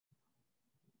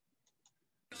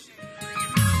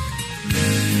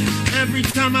Every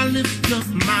time I lift up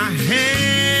my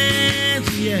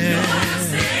hands, yeah.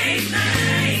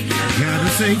 Gotta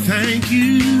say thank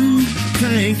you,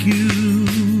 thank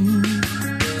you.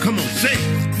 Come on, say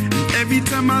it. Every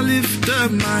time I lift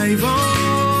up my voice,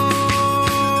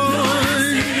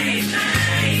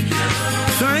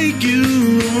 thank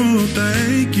you,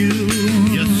 thank you.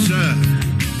 Yes, sir.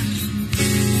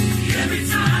 Every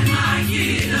time I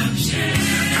get a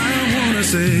chance, I wanna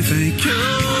say thank you.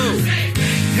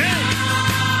 Hey,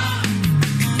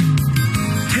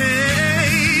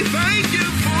 Hey, thank you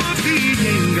for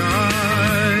being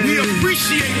God. we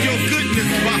appreciate your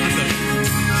goodness, Father.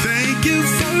 Thank you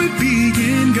for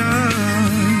being God.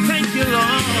 Thank you,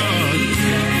 Lord.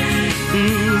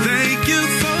 Thank you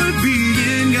for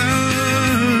being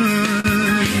God.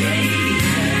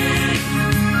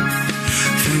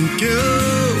 Thank you.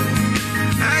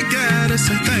 I gotta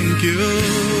say thank you.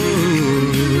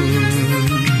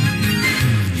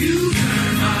 you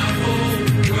turn my whole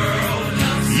world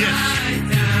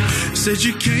upside down. Said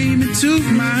you came into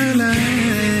my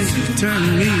life,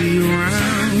 turned me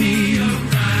around.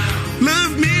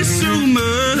 Love me so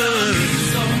much.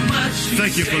 So much you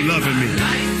Thank you for saved loving my me.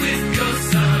 life with your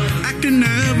son. I can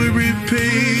never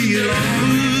repay you.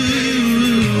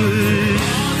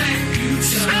 All that you've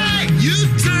done, You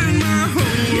turned my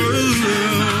whole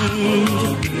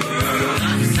world.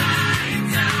 upside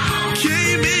down.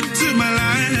 Came into my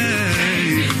life.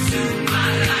 Into my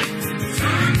life,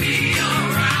 turn me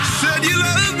around. Said you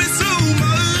love me so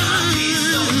much.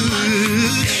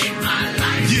 Saved my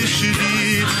life. Yes, you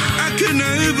did. I can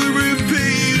never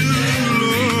repay you,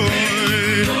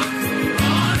 Lord.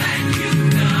 All that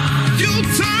you've done, You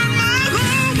turned my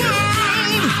whole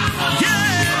world.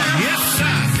 Yeah. Yes,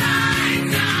 sir. upside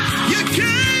down. You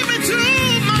came into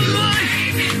my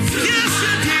life. Yes,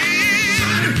 you did.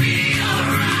 Turn me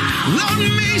around. Love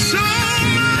me so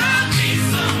much. Me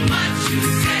so much you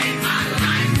saved my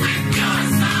life with your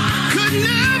son. Could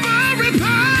never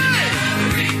repay.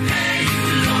 Repay you,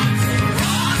 Lord, for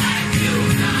all that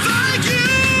you've done. Thank you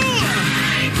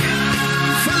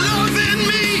for loving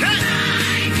me.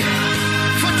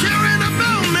 For caring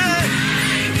about me.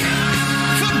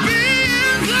 For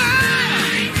being there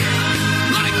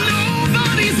like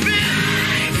nobody's been.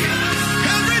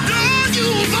 Every door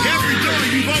you've Every opened. door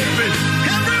you've opened,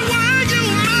 Every word you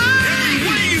made. every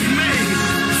way you've made.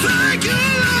 Thank you,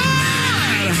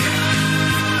 Lord.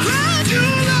 Thank you,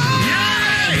 Lord.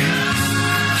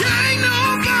 Can't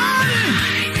nobody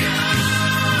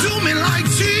do me like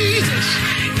Jesus.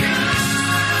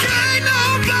 Can't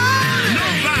nobody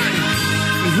Nobody.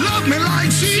 love me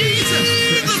like Jesus.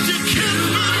 Jesus, you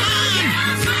killed my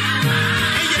mind,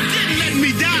 and you didn't let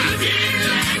me die.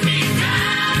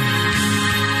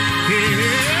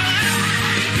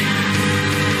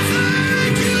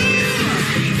 Thank you.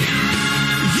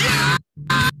 Yeah.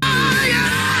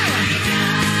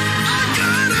 I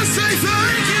gotta say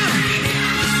thank you.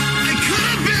 It could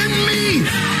have been me.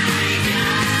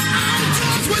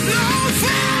 Outdoors with no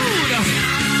food.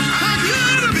 I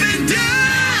could have been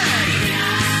dead,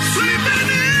 sleeping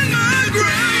in my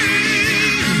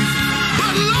grave.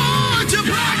 But Lord, you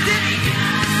blocked it.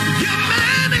 You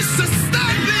managed to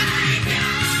stop it.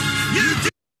 You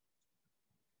did.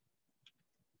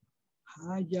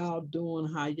 How y'all doing?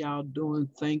 How y'all doing?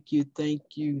 Thank you, thank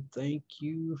you, thank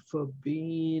you for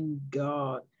being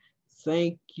God.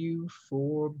 Thank you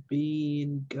for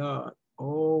being God.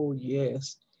 Oh,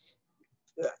 yes.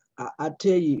 I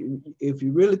tell you, if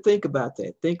you really think about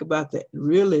that,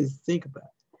 really think about it,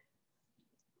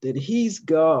 that he's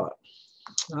God.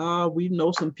 We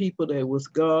know some people that was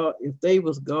God. If they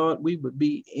was God, we would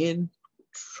be in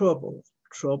trouble.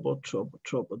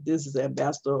 This is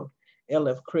Ambassador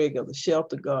L.F. Craig of the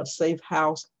Shelter God Safe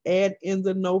House and in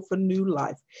the Know for New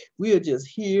Life. We are just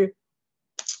here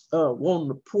wanting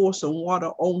to pour some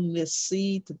water on this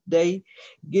seed today,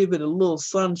 give it a little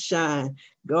sunshine.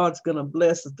 God's going to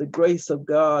bless us. The grace of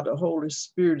God, the Holy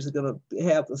Spirit is going to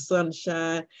have the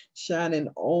sunshine shining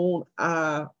on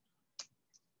our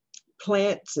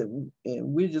plants, and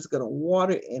we're just going to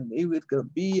water, and it's going to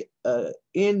be an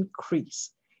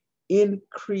increase.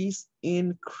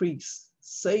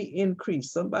 Say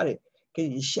increase. Somebody,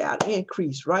 can you shout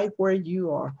increase right where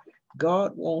you are?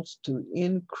 God wants to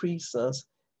increase us,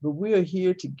 but we are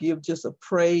here to give just a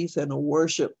praise and a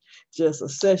worship, just a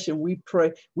session. We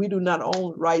pray. We do not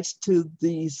own rights to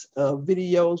these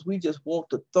videos. We just want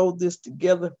to throw this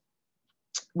together.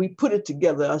 We put it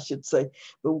together, I should say,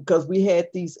 but because we had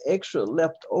these extra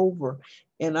left over,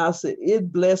 and I said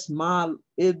it blessed my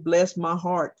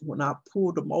heart when I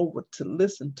pulled them over to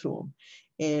listen to them,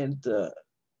 and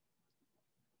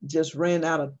just ran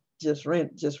out of just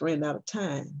ran out of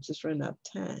time,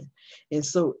 And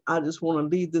so I just want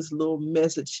to leave this little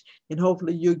message, and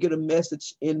hopefully you'll get a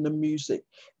message in the music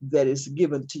that is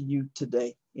given to you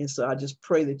today. And so I just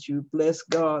pray that you bless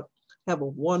God. Have a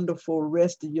wonderful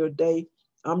rest of your day.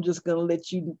 I'm just going to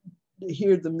let you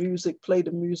hear the music, play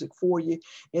the music for you,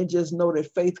 and just know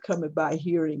that faith coming by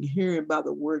hearing, hearing by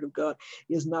the word of God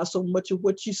is not so much of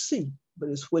what you see, but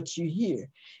it's what you hear.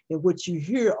 And what you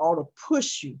hear ought to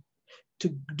push you to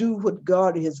do what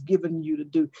God has given you to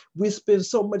do. We spend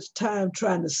so much time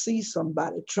trying to see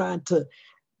somebody, trying to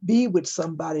be with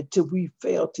somebody till we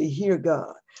fail to hear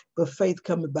God. But faith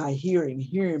coming by hearing,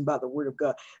 hearing by the word of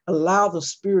God. Allow the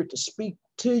Spirit to speak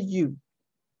to you,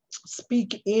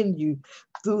 speak in you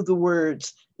through the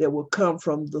words that will come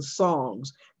from the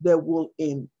songs that will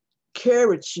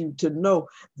encourage you to know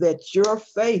that your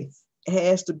faith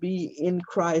has to be in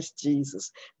Christ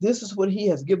Jesus. This is what he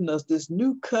has given us, this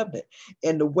new covenant.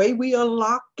 And the way we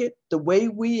unlock it, the way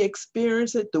we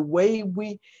experience it, the way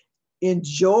we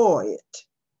enjoy it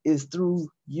is through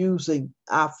using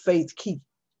our faith key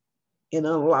in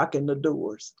unlocking the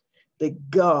doors that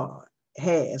God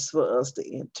has for us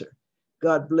to enter.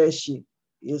 God bless you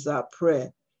is our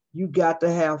prayer. You got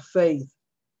to have faith.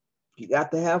 You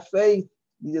got to have faith.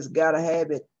 You just got to have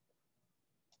it.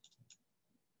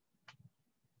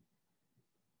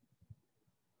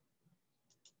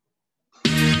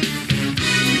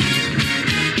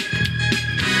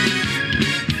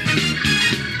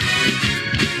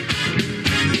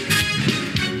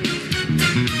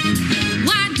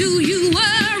 Why do you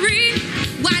worry?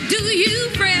 Why do you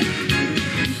fret?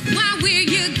 Why will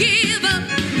you give up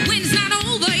when it's not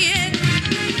over yet?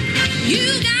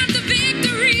 You got the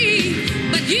victory,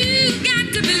 but you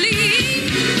got to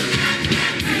believe.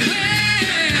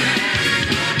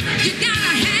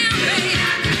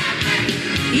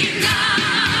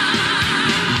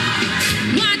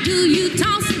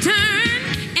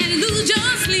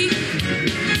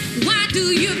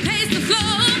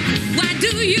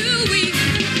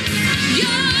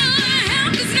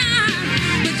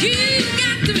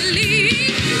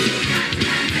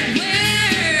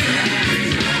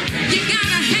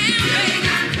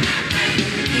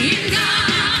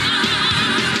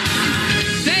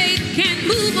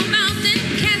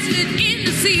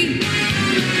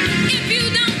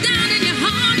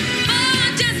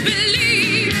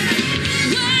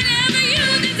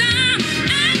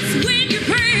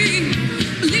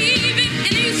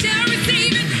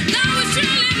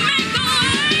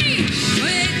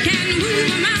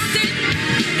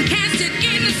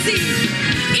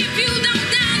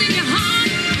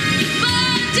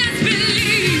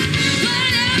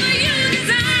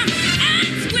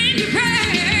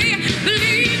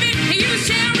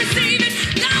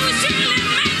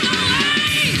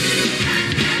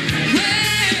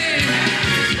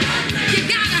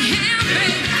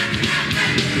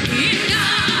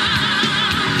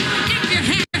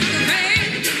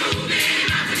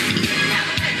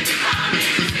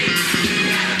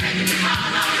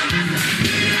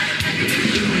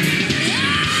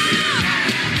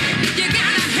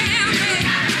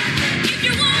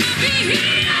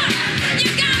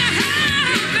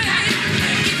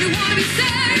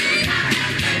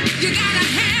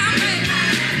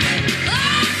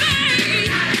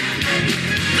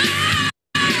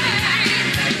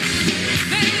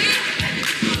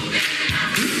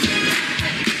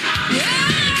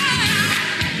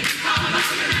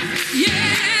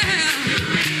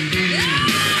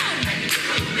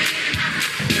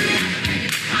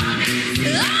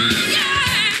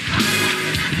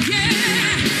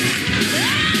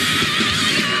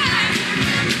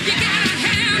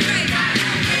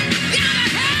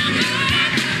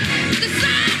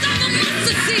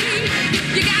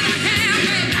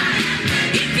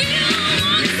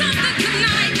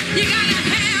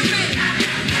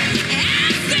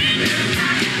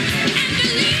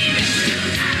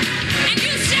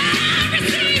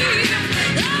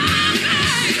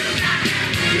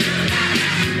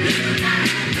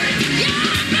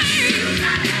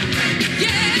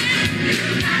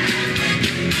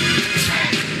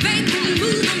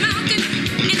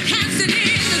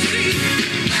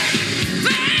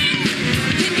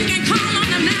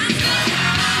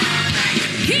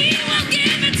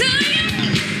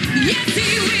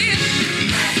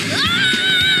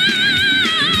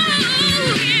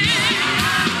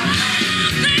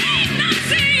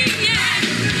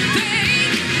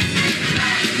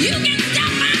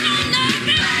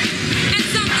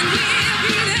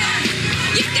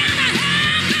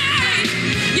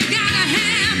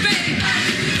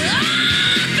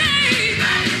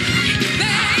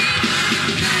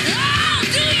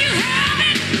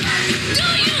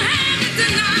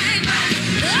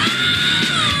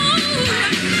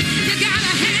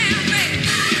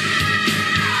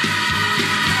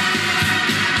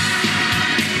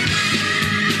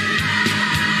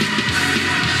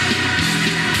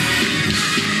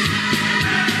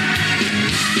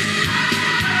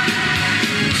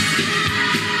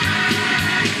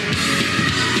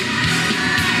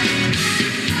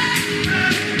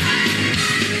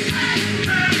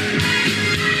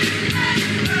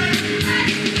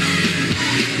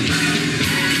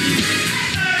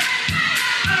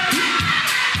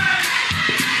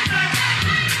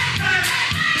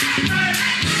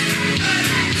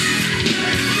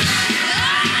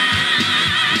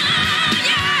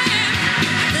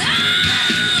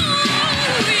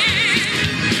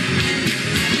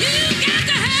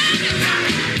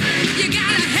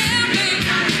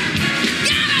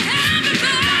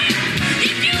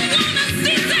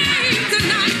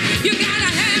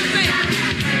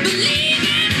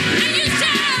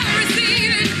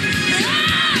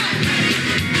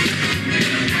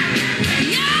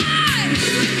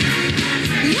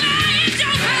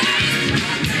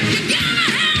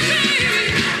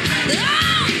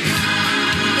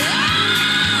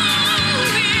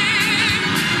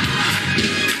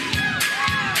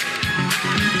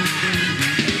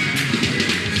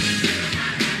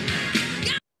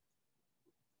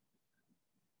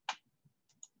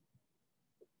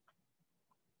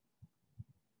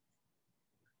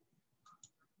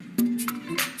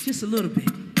 Just a little bit.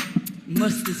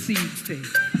 Mustard seed faith.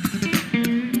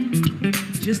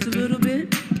 Just a little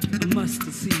bit of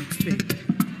mustard seed faith.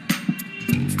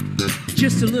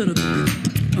 Just a little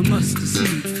bit of mustard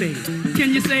seed faith.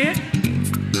 Can you say it?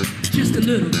 Just a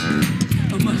little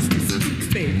bit of mustard seed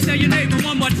faith. Tell your neighbor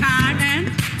one more time, and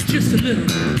just a little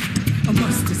bit of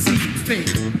mustard seed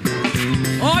faith.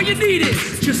 All you need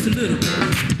is just a little bit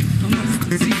of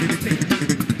mustard seed faith.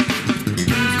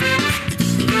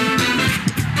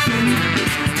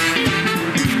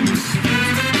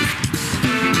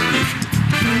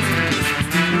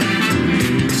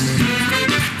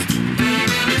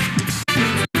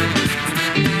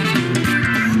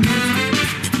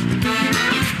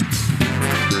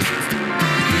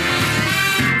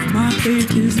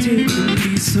 Faith is taking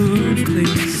me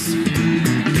someplace.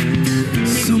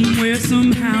 Somewhere,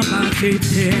 somehow, by faith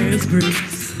there's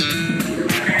grace.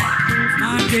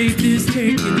 My faith is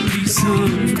taking me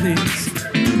someplace.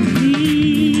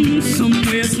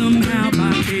 Somewhere, somehow,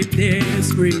 by faith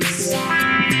there's grace.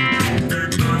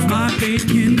 My faith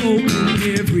can open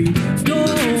every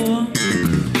door.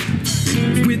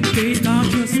 With faith I'll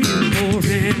trust Him more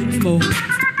and more.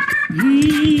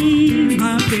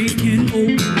 My faith can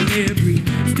open every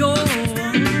door.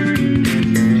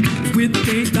 With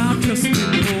faith I'll trust Him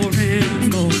more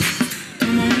and more.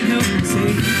 Come on, help me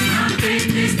say, my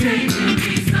faith is taking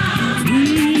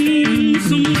me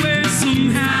somewhere,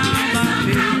 somehow, by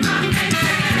faith.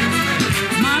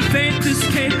 My faith is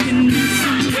taking me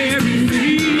somewhere in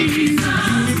Jesus.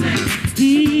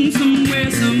 Somewhere,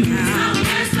 somehow.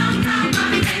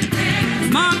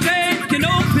 My faith can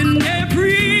open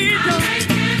every door.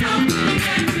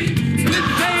 With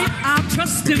faith I'll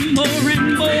trust Him more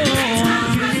and more.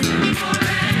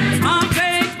 My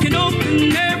faith can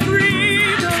open every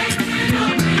door.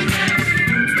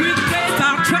 With faith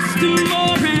I'll trust Him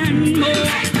more and more.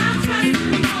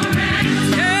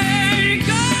 Yeah,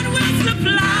 God will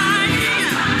supply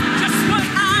just what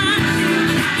I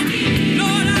need.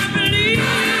 Lord, I believe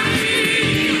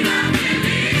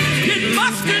in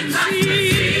mustard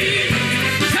seed.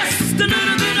 Just a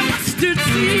little bit of mustard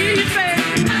seed, baby.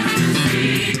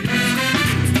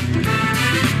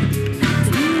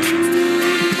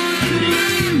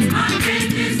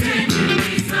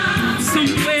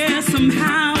 Somewhere,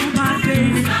 somehow, by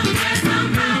faith.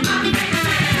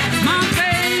 My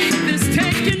faith is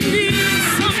taking me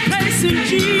someplace in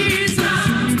Jesus.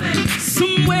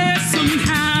 Somewhere,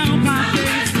 somehow, by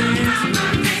faith.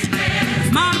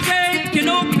 My faith can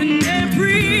open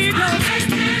every door.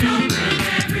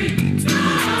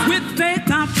 With faith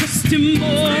I'll trust Him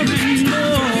more and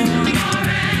more.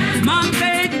 My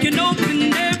faith can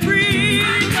open every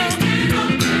door.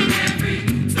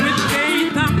 With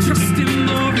faith I'll trust Him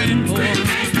more and more.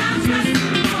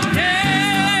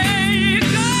 Yeah,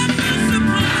 God will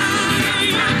supply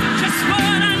just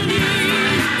what I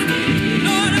need.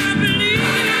 Lord, I believe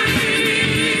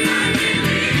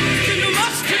in the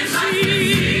mustard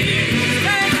seed.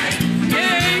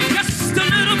 Yeah, just a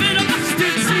little bit of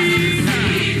mustard seed.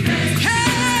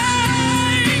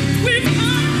 Hey,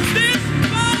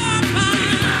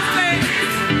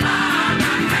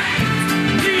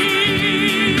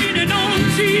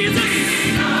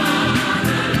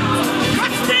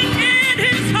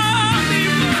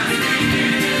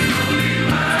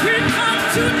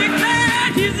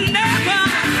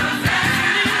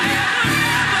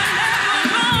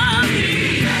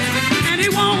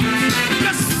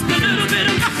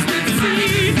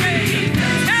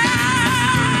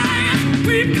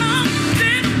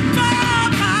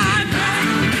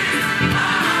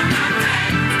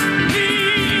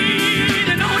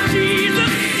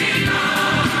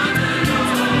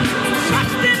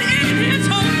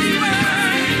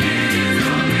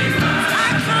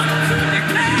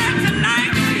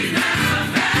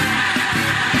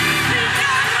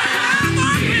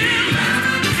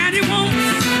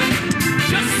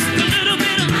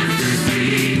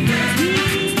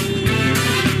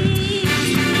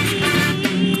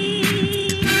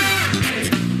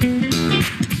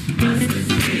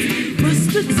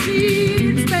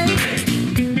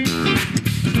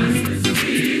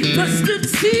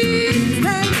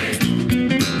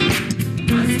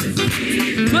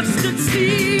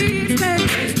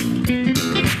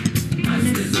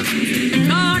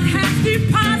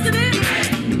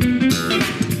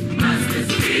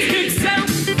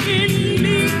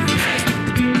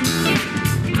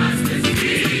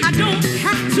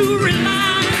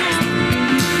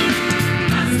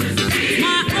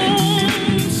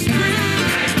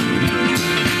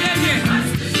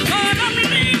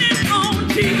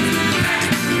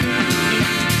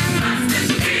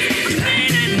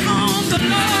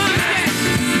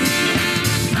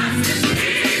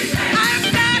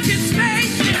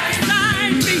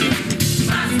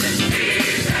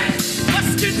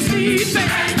 seed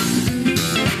faith.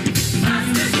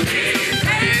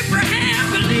 Abraham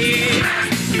believed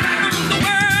on the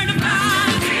word of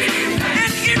God,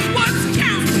 and it was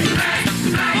counted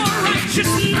for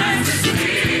righteousness.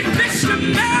 Bishop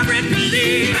Mary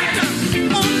believed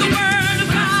on the word of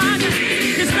God.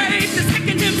 His faith is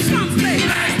taking him someplace.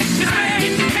 His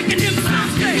faith is taking him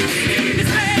someplace. His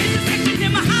faith is taking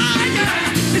him higher.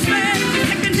 His faith is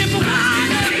taking him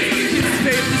wider. His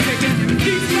faith is taking him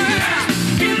deeper.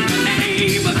 In the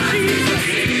name of Jesus.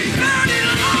 30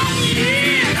 long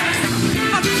years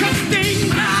of trusting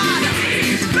God.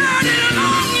 30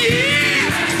 long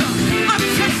years of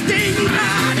trusting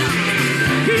God.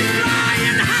 He's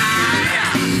flying higher,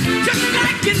 just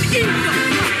like an eagle.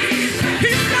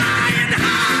 He's flying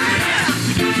higher,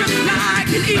 just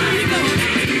like an eagle.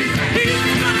 He's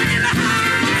flying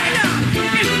higher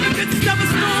in the midst of a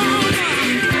storm.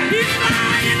 He's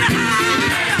flying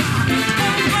higher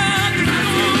over the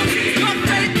storm. Your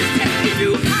faith is taking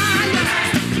you higher.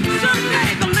 Survey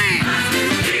the land.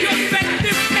 Your faith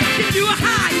is taking you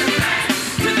higher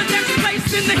to the next place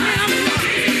in the hymn.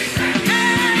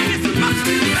 Yes, it's a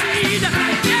mustard seed.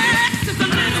 Yes, it's a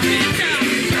little bit down.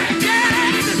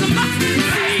 Yes, it's a mustard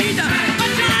seed. A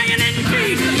giant in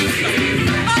Jesus.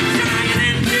 A giant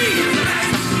in Jesus.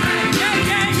 Yeah,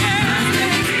 yeah,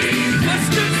 yeah.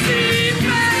 Mustard seed,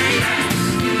 babe.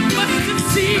 Mustard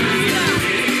seed.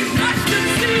 Mustard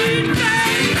seed,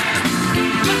 babe.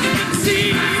 Mustard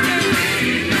seed.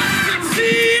 Mustard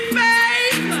seed,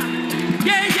 babe.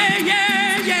 Yeah, yeah,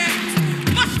 yeah, yeah.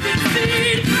 Mustard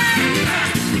seed, babe.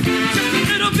 Just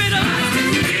a little bit of.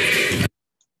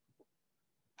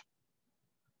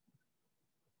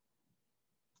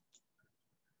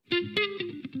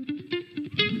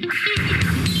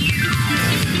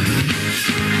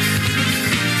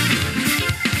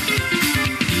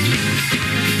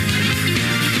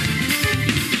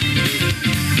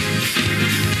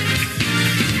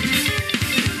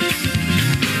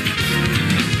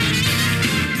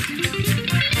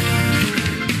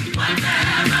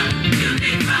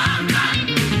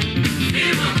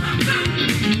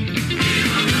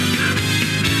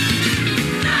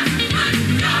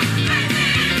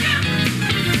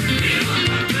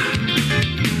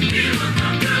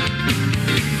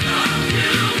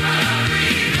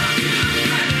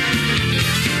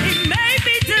 It may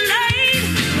be delayed,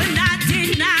 but not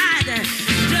denied.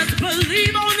 Just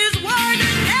believe on His word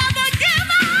and never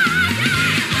give up.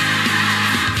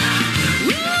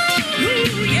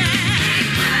 Woo,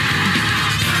 yeah.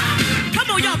 Come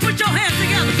on, y'all, put your hands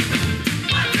together.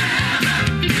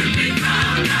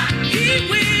 He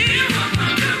will.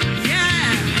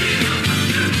 Yeah.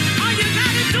 All you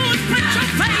gotta do is put your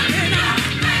faith in Him.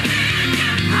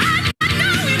 I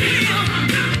know He will.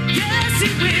 Yes, He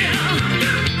will.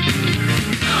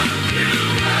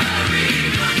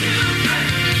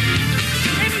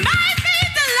 It might be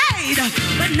delayed,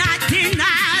 but not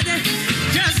denied.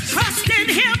 Just trust in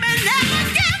Him and never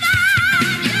give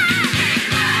up.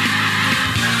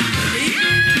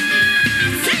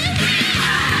 Yes, He will.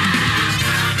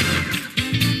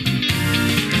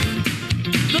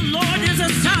 The Lord is a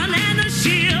sun and a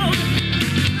shield,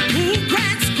 who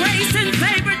grants grace and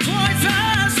favor towards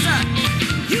us.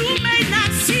 You may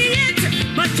not see it,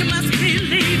 but you must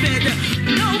believe it.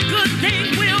 No good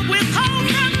thing will withhold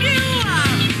from you.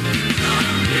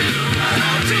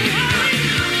 Don't you worry.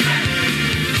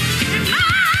 It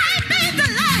might be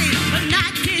delayed, but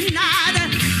not denied.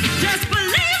 Just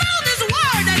believe on His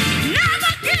word and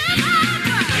never give up.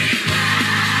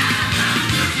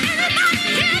 Anybody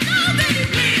here know that He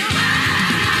will?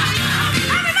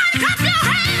 Everybody clap your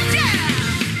hands, yeah.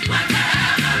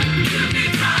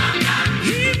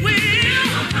 He will.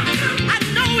 I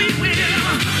know He will.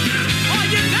 All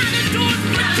you gotta do is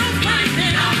put your faith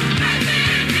in Him.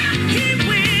 He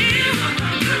will.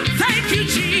 Thank you,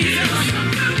 Jesus.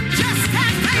 Just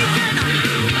have faith in Him.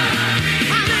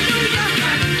 Hallelujah.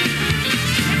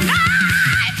 It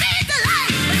might be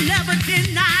delayed, but never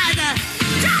denied.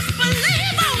 Just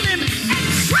believe on Him and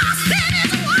trust in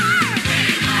His word.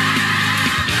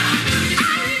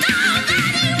 I know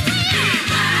that He will.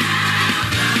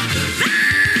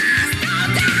 There's no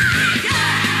doubt.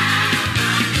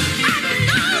 I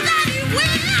know that He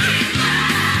will.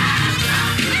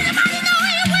 Anybody know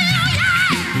He will?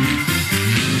 Yeah.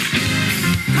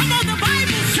 Come on, the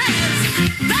Bible says,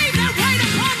 they that wait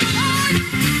upon the Lord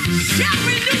shall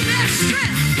renew their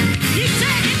strength. He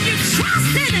said, if you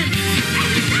trust in Him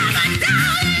and never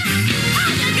doubt Him,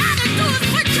 all you gotta do is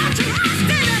put your trust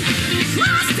in Him.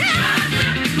 Trust Him.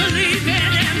 Believe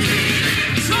in Him.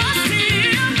 Trust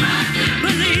Him.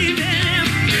 Believe in Him.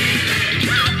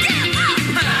 Don't give up.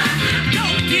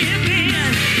 Don't give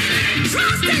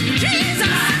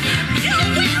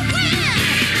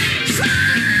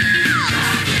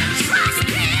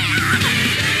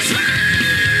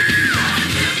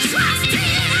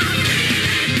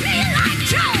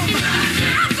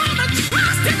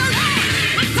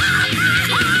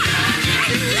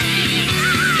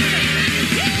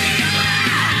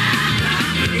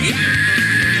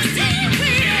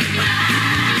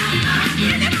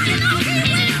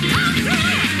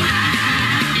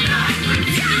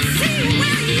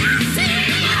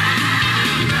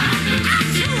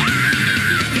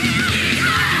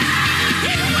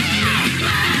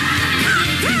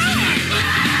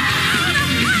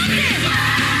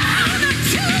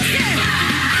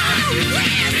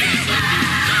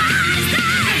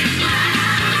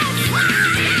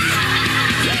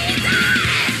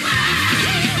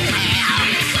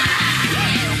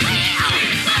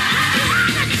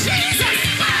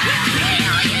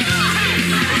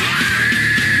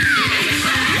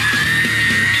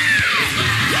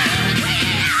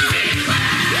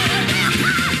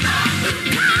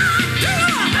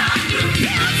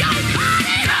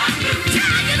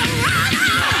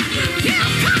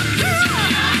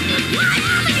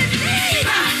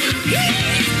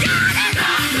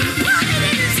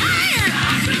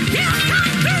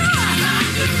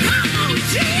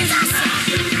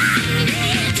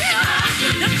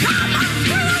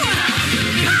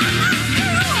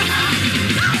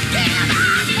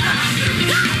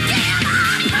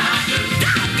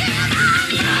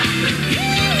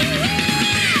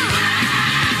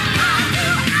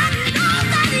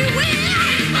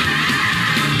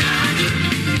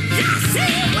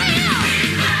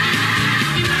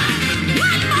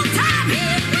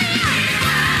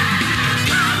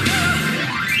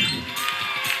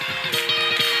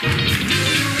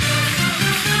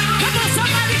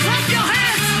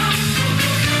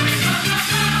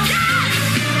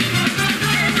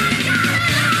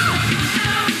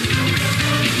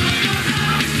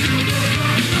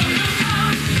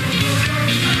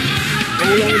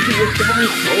Don't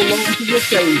hold on to your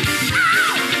faith.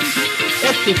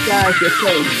 Exercise your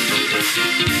faith.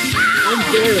 Don't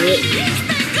bury it.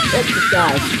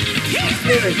 Exercise.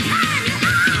 Bury it.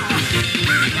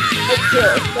 Take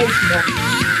care of faith now.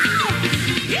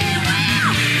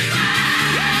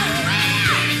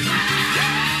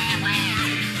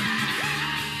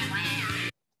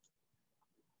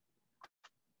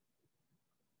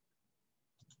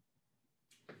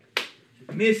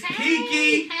 Miss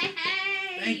Kiki, Hey.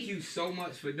 thank you so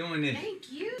much for doing this.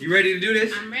 Thank you. You ready to do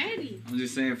this? I'm ready. I'm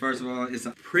just saying, first of all, it's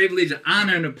a privilege, an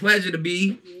honor, and a pleasure to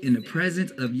be in the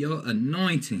presence of your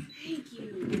anointing. Thank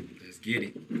you. Let's get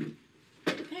it.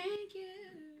 Thank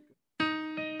you.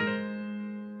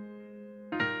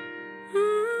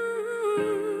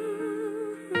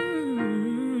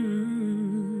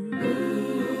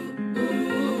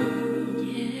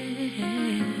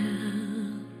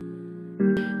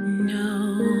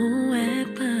 No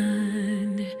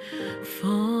weapon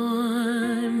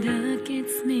formed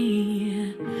against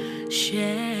me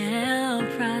shall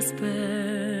prosper.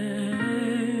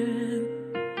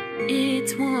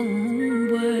 It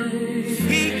won't work.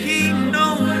 Kiki, no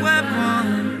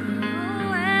weapon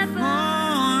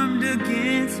formed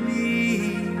against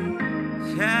me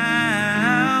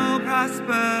shall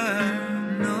prosper.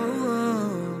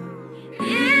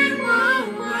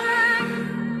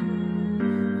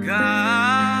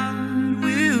 God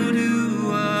will do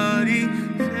what He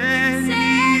said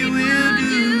He will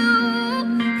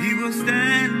do. He will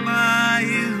stand by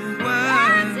His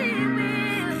word.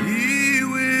 He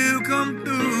will come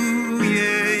through.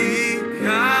 Yeah,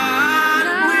 God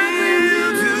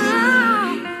will do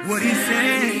what He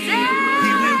said He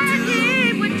will do.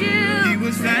 He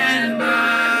will stand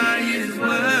by His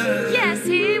word. Yes,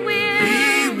 He will.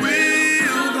 He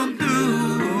will come through.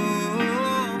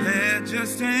 There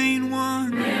just ain't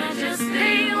one. There just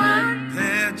ain't one.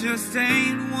 There just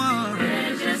ain't one.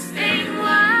 There just ain't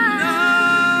one. No,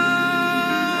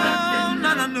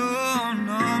 no, no, no,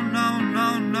 no,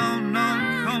 no, no, no.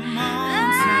 Come on, I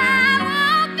say.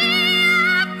 won't be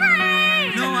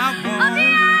afraid. No, I Of the won't.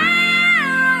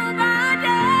 arrow by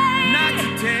day. Not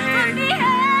From today. the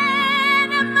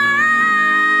hand of my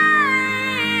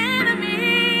enemy.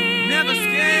 Never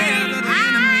scared of the I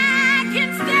enemy. can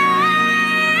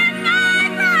stand my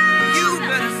ground. You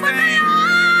better When the stand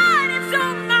Lord is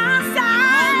on my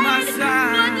side. on my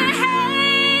side. What the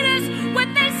haters, what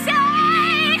they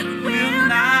say, will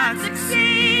not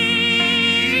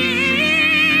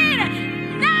succeed.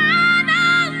 No, no,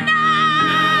 no.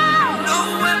 No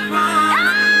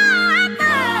weapon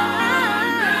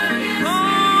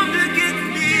formed against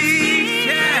me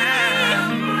shall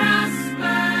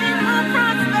prosper.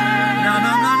 No,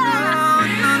 no, no, no,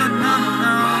 no, no, no,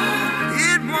 no.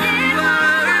 It won't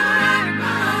work.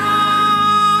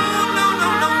 No, no,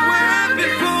 no,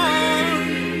 weapon formed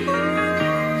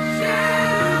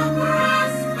shall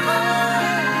prosper.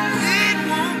 It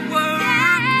won't work.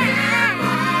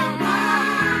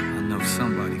 I know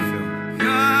somebody feel it.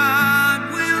 God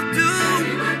will do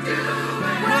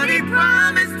what He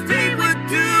promised He would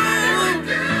do.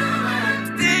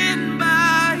 Stand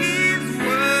by His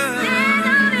word.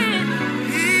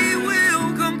 He will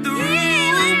come through.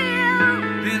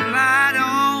 Been lied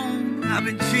on, I've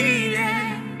been cheated,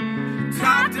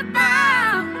 talked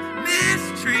about,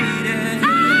 mistreated. No,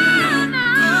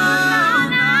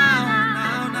 no,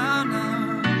 no, no. No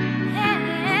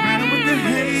matter what the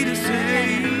haters say,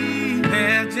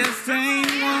 there just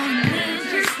ain't one.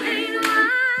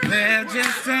 There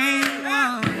just ain't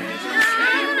one.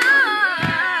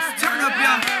 Turn up,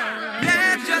 y'all.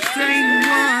 There just ain't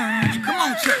one. Come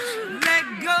on, church.